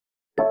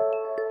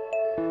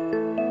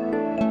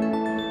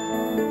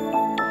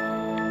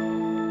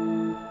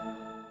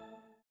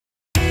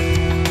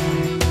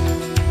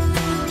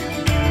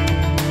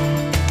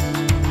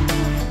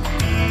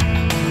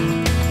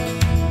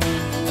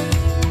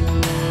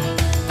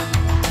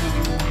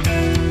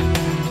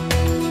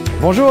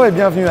Bonjour et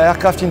bienvenue à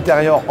Aircraft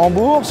Interiors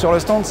Hamburg sur le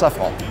stand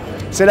Safran.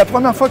 C'est la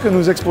première fois que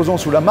nous exposons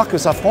sous la marque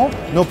Safran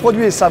nos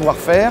produits et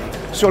savoir-faire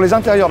sur les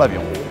intérieurs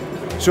d'avions.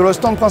 Sur le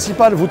stand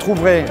principal, vous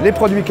trouverez les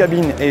produits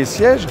cabines et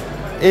sièges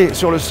et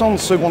sur le stand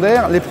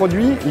secondaire, les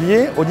produits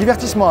liés au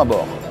divertissement à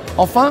bord.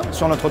 Enfin,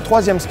 sur notre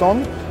troisième stand,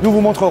 nous vous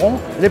montrerons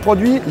les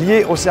produits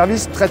liés au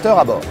service traiteur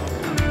à bord.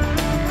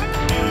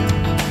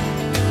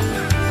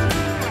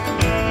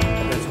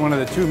 It's one of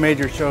the two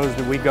major shows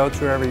that we go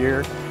to every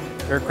year.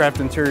 Aircraft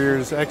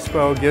Interiors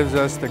Expo gives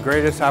us the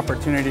greatest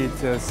opportunity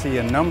to see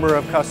a number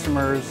of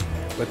customers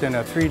within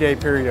a 3-day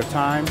period of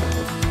time.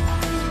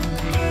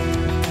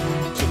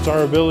 It's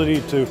our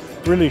ability to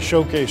really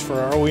showcase for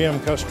our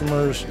OEM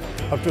customers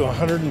up to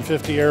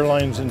 150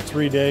 airlines in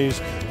 3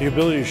 days, the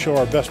ability to show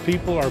our best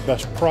people, our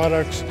best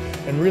products,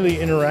 and really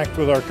interact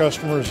with our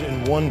customers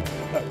in one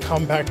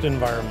compact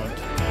environment.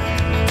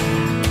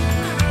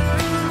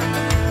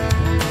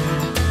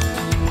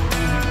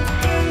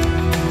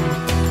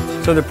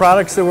 So the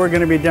products that we're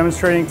going to be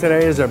demonstrating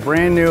today is a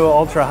brand new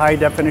ultra high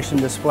definition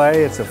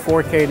display. It's a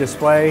 4K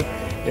display.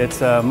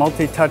 It's a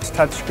multi-touch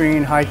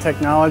touchscreen, high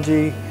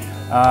technology,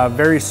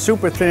 very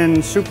super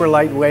thin, super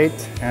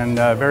lightweight, and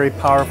very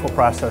powerful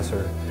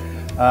processor.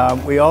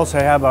 We also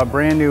have a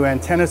brand new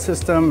antenna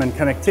system and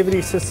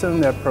connectivity system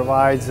that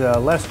provides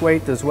less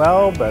weight as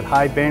well, but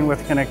high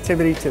bandwidth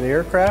connectivity to the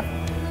aircraft.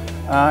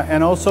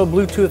 And also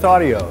Bluetooth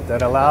audio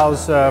that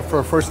allows,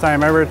 for first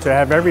time ever, to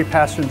have every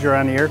passenger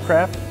on the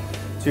aircraft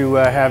to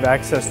have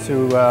access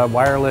to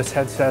wireless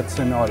headsets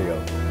and audio.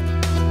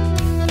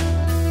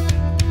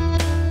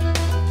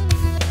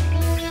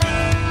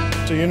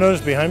 So you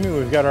notice behind me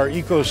we've got our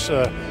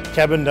ECOS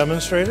cabin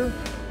demonstrator.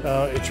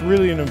 It's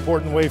really an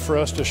important way for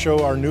us to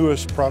show our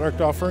newest product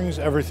offerings,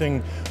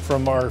 everything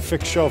from our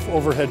fixed shelf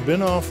overhead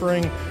bin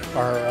offering,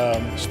 our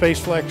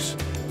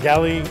SpaceFlex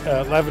galley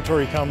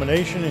lavatory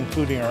combination,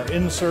 including our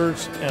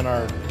inserts and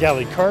our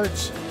galley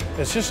carts.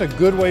 It's just a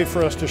good way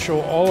for us to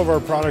show all of our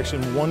products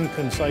in one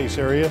concise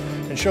area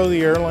and show the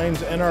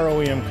airlines and our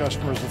OEM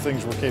customers the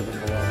things we're capable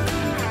of.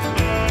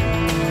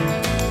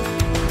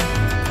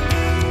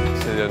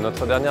 C'est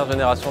notre dernière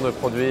génération de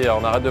produits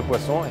en arête de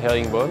poisson,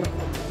 herringbone,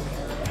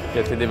 qui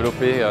a été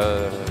développée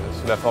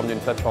sous la forme d'une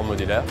plateforme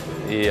modulaire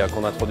et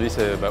qu'on introduit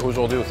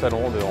aujourd'hui au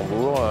salon de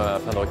Hambourg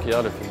afin de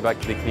recueillir le feedback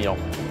des clients.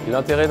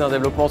 L'intérêt d'un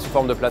développement sous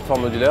forme de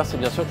plateforme modulaire, c'est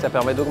bien sûr que ça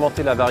permet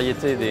d'augmenter la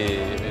variété des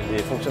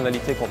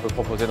fonctionnalités qu'on peut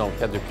proposer dans le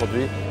cadre du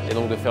produit et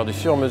donc de faire du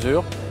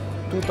sur-mesure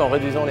tout en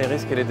réduisant les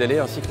risques et les délais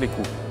ainsi que les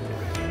coûts.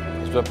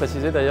 Je dois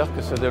préciser d'ailleurs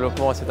que ce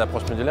développement et cette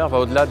approche modulaire va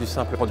au-delà du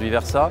simple produit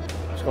Versa,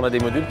 puisqu'on a des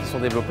modules qui sont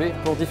développés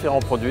pour différents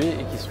produits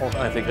et qui seront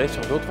intégrés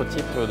sur d'autres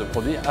types de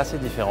produits assez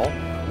différents,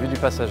 vu du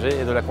passager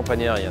et de la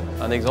compagnie aérienne.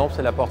 Un exemple,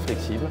 c'est la porte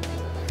flexible.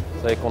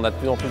 Vous savez qu'on a de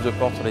plus en plus de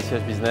portes sur les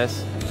sièges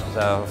business,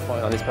 ça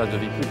offre un espace de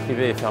vie plus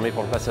privé et fermé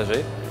pour le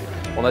passager.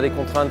 On a des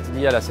contraintes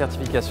liées à la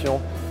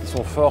certification qui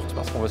sont fortes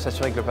parce qu'on veut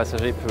s'assurer que le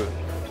passager peut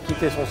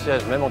quitter son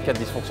siège même en cas de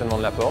dysfonctionnement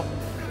de la porte.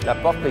 La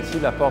porte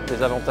flexible apporte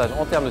des avantages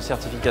en termes de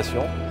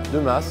certification, de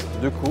masse,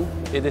 de coût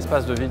et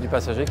d'espace de vie du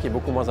passager qui est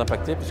beaucoup moins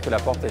impacté puisque la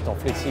porte étant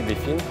flexible et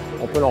fine,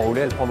 on peut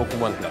l'enrouler, elle prend beaucoup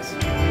moins de place.